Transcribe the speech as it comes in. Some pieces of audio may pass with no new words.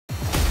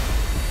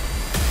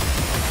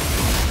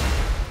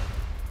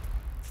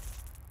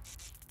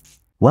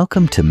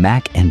Welcome to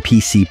Mac and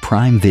PC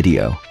Prime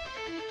Video.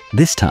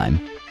 This time,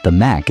 the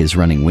Mac is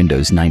running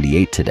Windows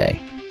 98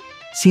 today.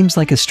 Seems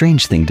like a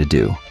strange thing to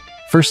do.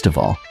 First of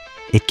all,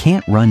 it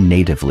can't run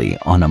natively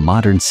on a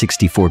modern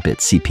 64-bit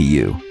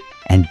CPU,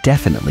 and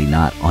definitely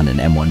not on an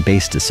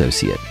M1-based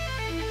associate.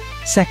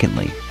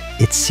 Secondly,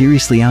 it's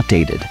seriously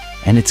outdated,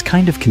 and it's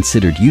kind of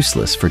considered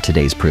useless for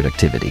today's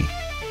productivity.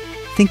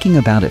 Thinking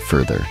about it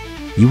further,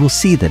 you will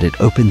see that it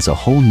opens a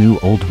whole new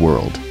old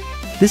world.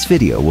 This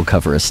video will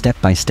cover a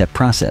step-by-step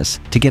process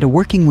to get a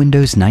working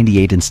Windows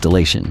 98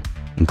 installation,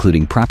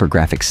 including proper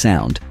graphics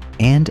sound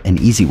and an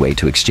easy way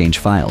to exchange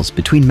files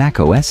between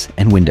macOS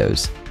and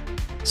Windows.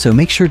 So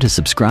make sure to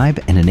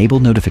subscribe and enable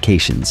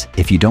notifications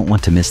if you don't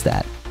want to miss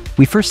that.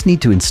 We first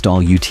need to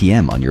install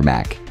UTM on your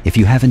Mac if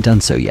you haven't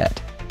done so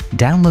yet.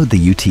 Download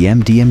the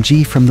UTM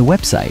DMG from the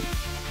website.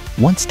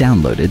 Once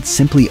downloaded,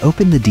 simply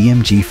open the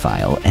DMG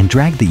file and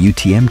drag the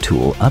UTM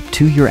tool up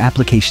to your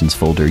Applications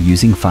folder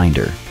using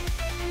Finder.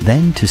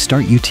 Then, to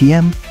start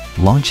UTM,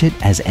 launch it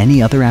as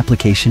any other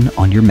application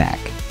on your Mac.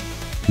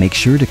 Make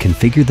sure to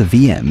configure the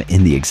VM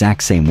in the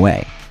exact same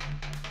way.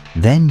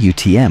 Then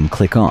UTM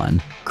click on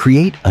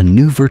Create a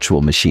new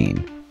virtual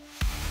machine.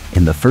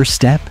 In the first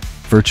step,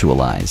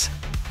 Virtualize.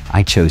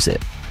 I chose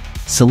it.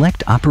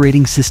 Select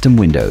Operating System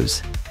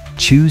Windows.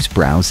 Choose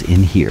Browse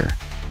in here.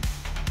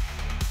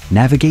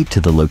 Navigate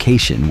to the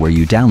location where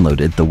you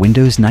downloaded the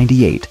Windows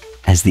 98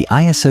 as the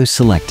ISO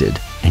selected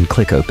and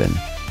click Open.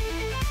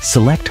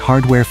 Select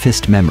Hardware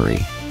Fist Memory.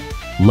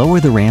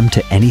 Lower the RAM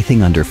to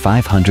anything under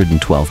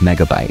 512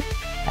 MB.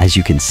 As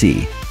you can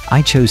see,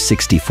 I chose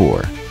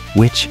 64,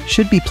 which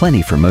should be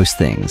plenty for most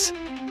things.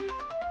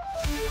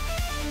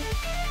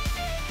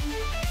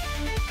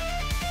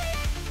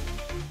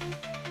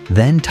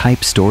 Then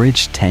type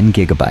storage 10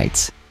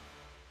 GB.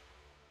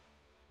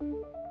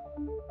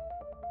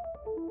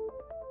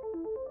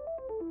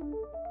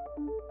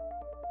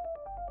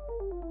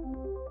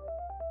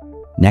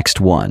 Next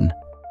one.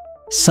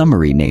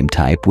 Summary name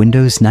type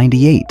Windows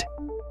 98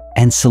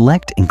 and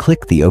select and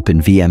click the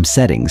Open VM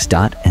Settings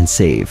dot and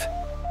save.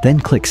 Then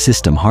click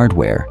System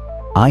Hardware,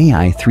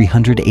 IEI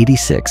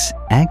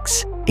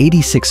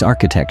 386x86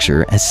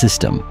 architecture as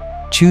system.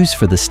 Choose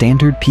for the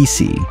standard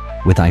PC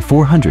with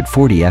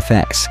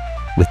i440FX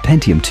with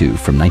Pentium 2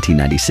 from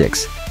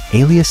 1996,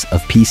 alias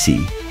of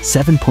PC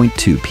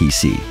 7.2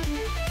 PC.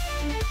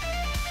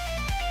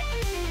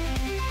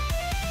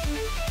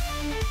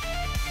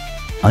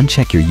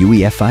 Uncheck your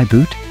UEFI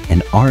boot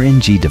and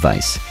RNG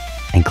device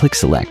and click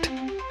Select.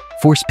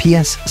 Force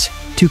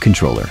PS2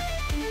 controller.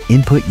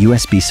 Input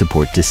USB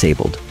support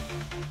disabled.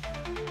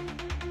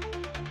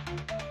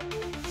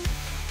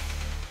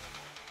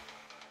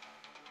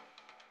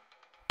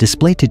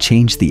 Display to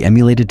change the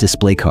emulated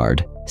display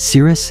card,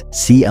 Cirrus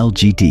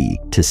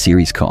CLGD to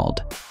series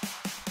called.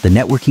 The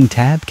networking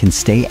tab can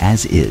stay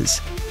as is.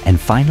 And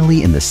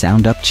finally, in the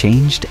Sound Up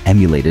changed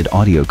emulated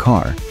audio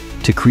car,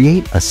 to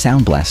create a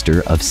Sound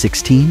Blaster of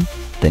 16,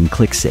 then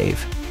click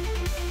Save.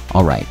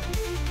 Alright,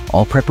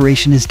 all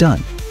preparation is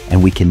done,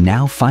 and we can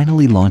now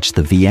finally launch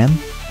the VM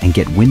and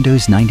get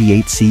Windows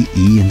 98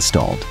 CE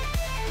installed.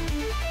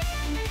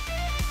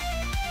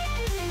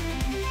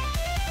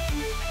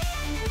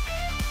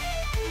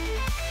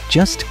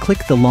 Just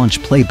click the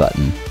Launch Play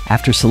button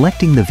after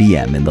selecting the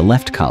VM in the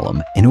left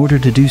column in order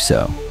to do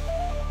so.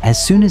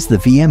 As soon as the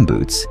VM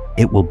boots,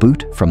 it will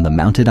boot from the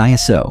mounted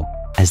ISO,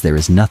 as there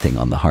is nothing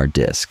on the hard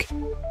disk.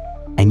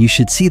 And you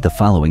should see the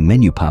following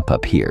menu pop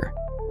up here.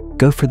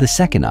 Go for the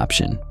second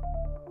option,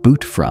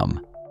 Boot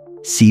from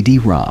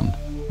CD-ROM,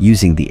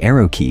 using the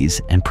arrow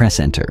keys and press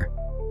Enter.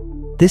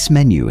 This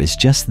menu is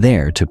just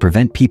there to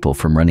prevent people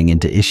from running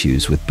into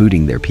issues with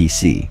booting their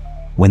PC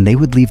when they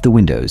would leave the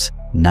Windows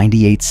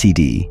 98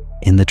 CD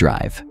in the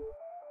drive.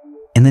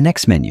 In the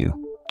next menu,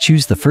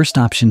 choose the first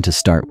option to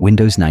start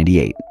Windows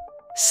 98,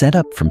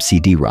 Setup from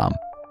CD-ROM.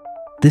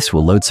 This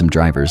will load some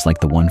drivers like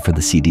the one for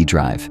the CD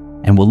drive,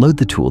 and will load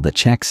the tool that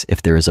checks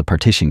if there is a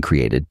partition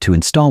created to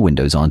install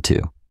Windows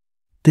onto.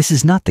 This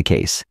is not the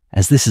case,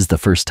 as this is the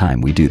first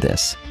time we do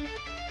this.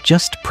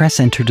 Just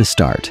press Enter to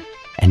start,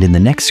 and in the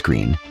next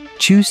screen,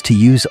 choose to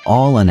use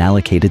all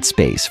unallocated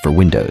space for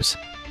Windows.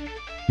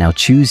 Now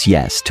choose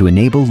Yes to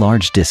enable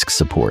large disk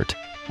support,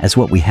 as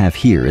what we have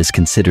here is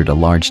considered a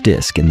large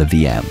disk in the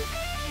VM.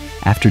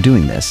 After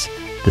doing this,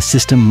 the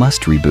system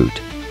must reboot,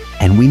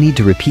 and we need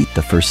to repeat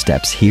the first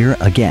steps here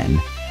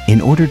again in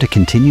order to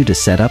continue to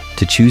set up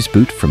to choose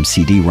boot from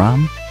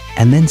CD-ROM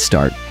and then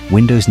start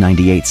Windows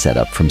 98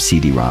 setup from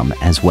CD-ROM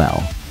as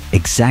well,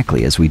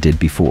 exactly as we did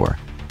before.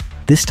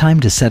 This time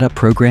to set up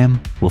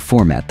program will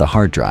format the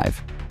hard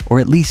drive, or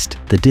at least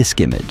the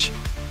disk image,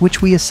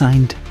 which we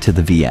assigned to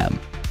the VM.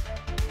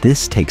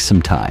 This takes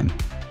some time.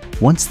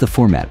 Once the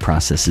format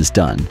process is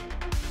done,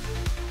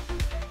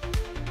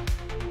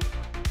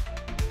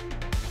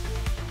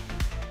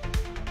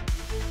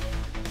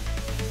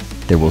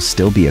 there will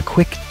still be a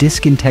quick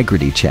disk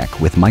integrity check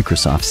with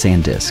Microsoft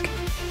SanDisk.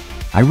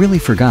 I really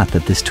forgot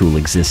that this tool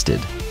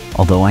existed,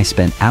 although I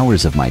spent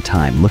hours of my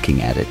time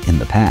looking at it in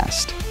the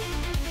past.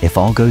 If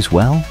all goes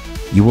well,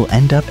 you will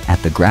end up at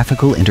the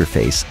graphical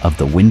interface of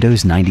the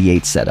Windows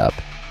 98 setup.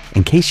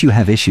 In case you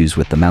have issues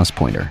with the mouse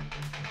pointer,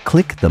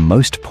 click the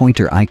Most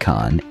Pointer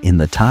icon in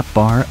the top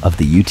bar of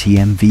the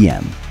UTM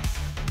VM.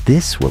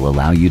 This will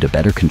allow you to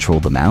better control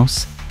the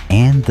mouse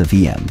and the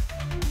VM.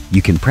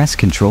 You can press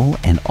Ctrl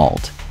and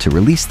Alt to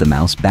release the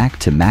mouse back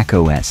to Mac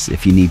OS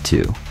if you need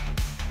to.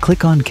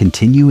 Click on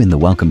Continue in the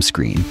welcome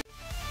screen.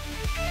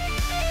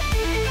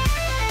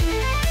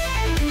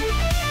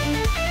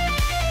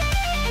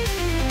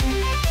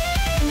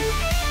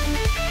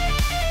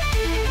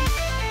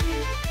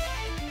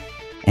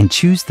 And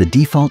choose the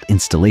default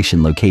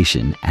installation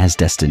location as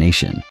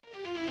destination.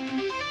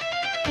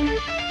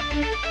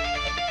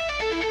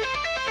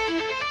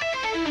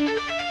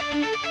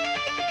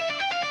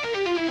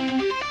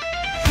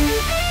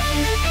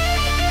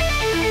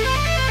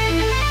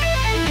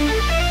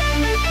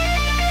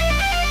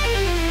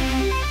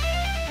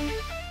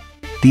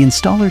 The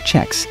installer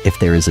checks if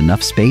there is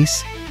enough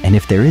space and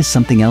if there is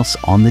something else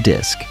on the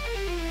disk.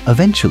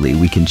 Eventually,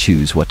 we can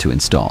choose what to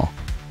install.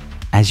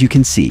 As you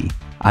can see,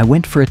 I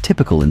went for a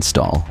typical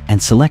install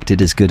and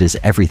selected as good as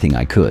everything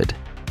I could.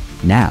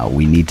 Now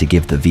we need to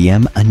give the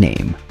VM a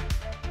name.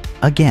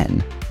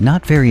 Again,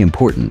 not very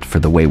important for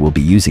the way we'll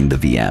be using the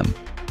VM.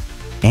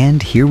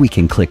 And here we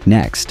can click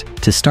Next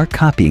to start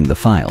copying the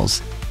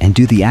files and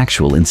do the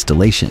actual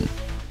installation.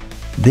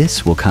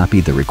 This will copy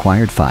the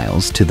required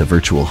files to the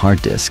virtual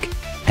hard disk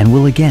and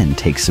will again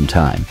take some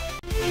time.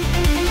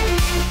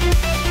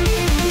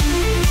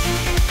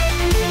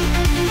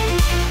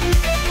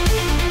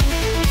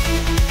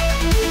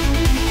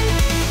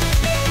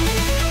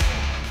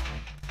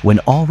 When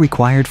all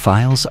required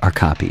files are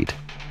copied,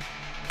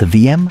 the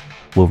VM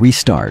will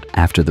restart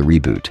after the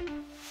reboot.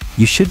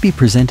 You should be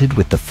presented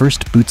with the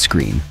first boot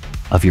screen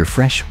of your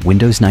fresh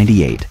Windows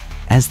 98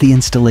 as the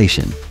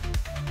installation.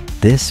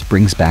 This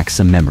brings back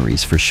some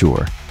memories for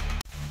sure.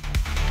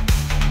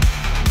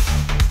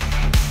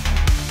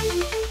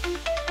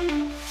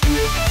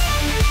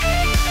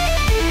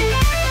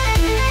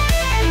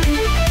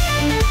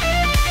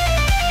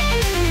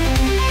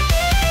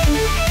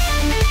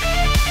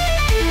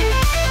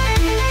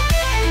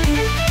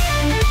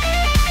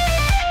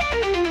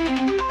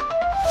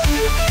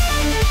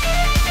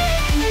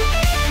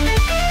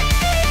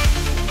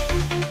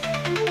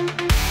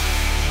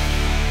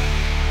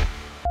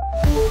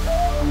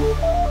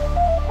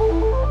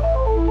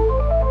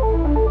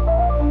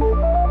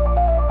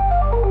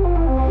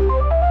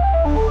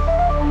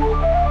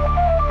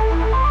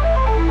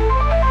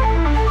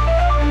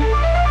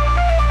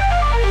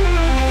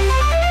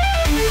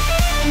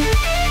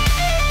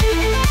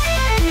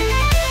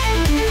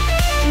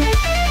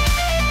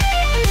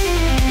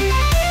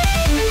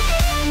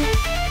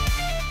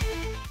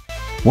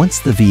 Once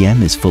the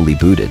VM is fully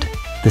booted,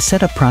 the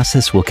setup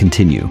process will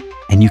continue,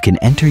 and you can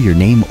enter your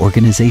name,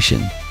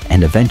 organization,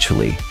 and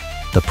eventually,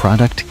 the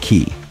product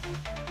key.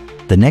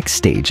 The next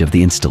stage of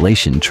the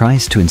installation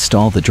tries to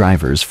install the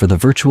drivers for the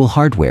virtual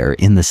hardware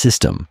in the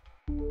system.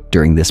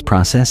 During this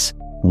process,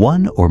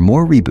 one or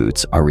more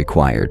reboots are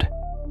required.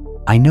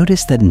 I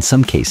noticed that in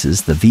some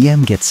cases, the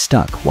VM gets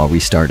stuck while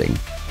restarting.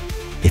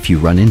 If you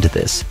run into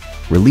this,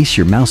 release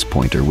your mouse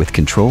pointer with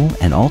Ctrl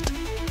and Alt,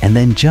 and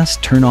then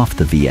just turn off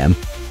the VM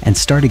and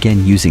start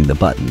again using the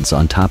buttons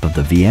on top of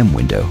the VM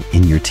window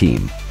in your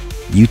team.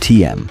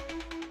 UTM.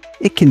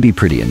 It can be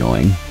pretty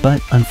annoying,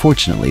 but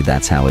unfortunately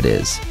that's how it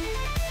is.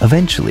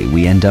 Eventually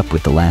we end up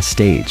with the last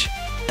stage.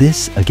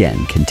 This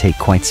again can take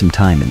quite some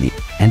time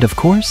and of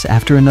course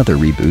after another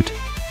reboot,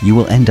 you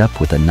will end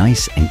up with a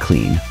nice and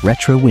clean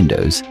retro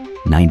Windows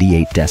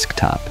 98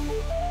 desktop.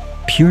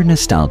 Pure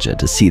nostalgia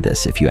to see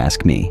this if you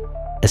ask me,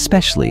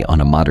 especially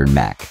on a modern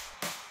Mac.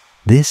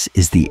 This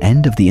is the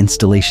end of the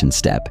installation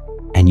step,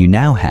 and you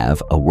now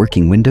have a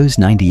working Windows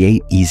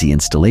 98 easy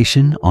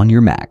installation on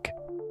your Mac.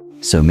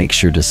 So make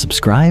sure to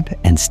subscribe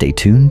and stay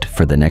tuned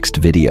for the next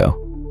video.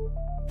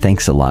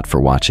 Thanks a lot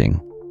for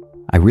watching.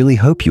 I really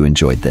hope you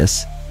enjoyed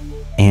this,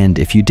 and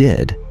if you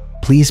did,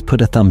 please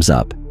put a thumbs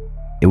up.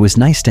 It was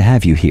nice to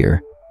have you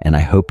here, and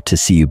I hope to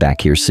see you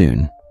back here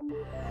soon.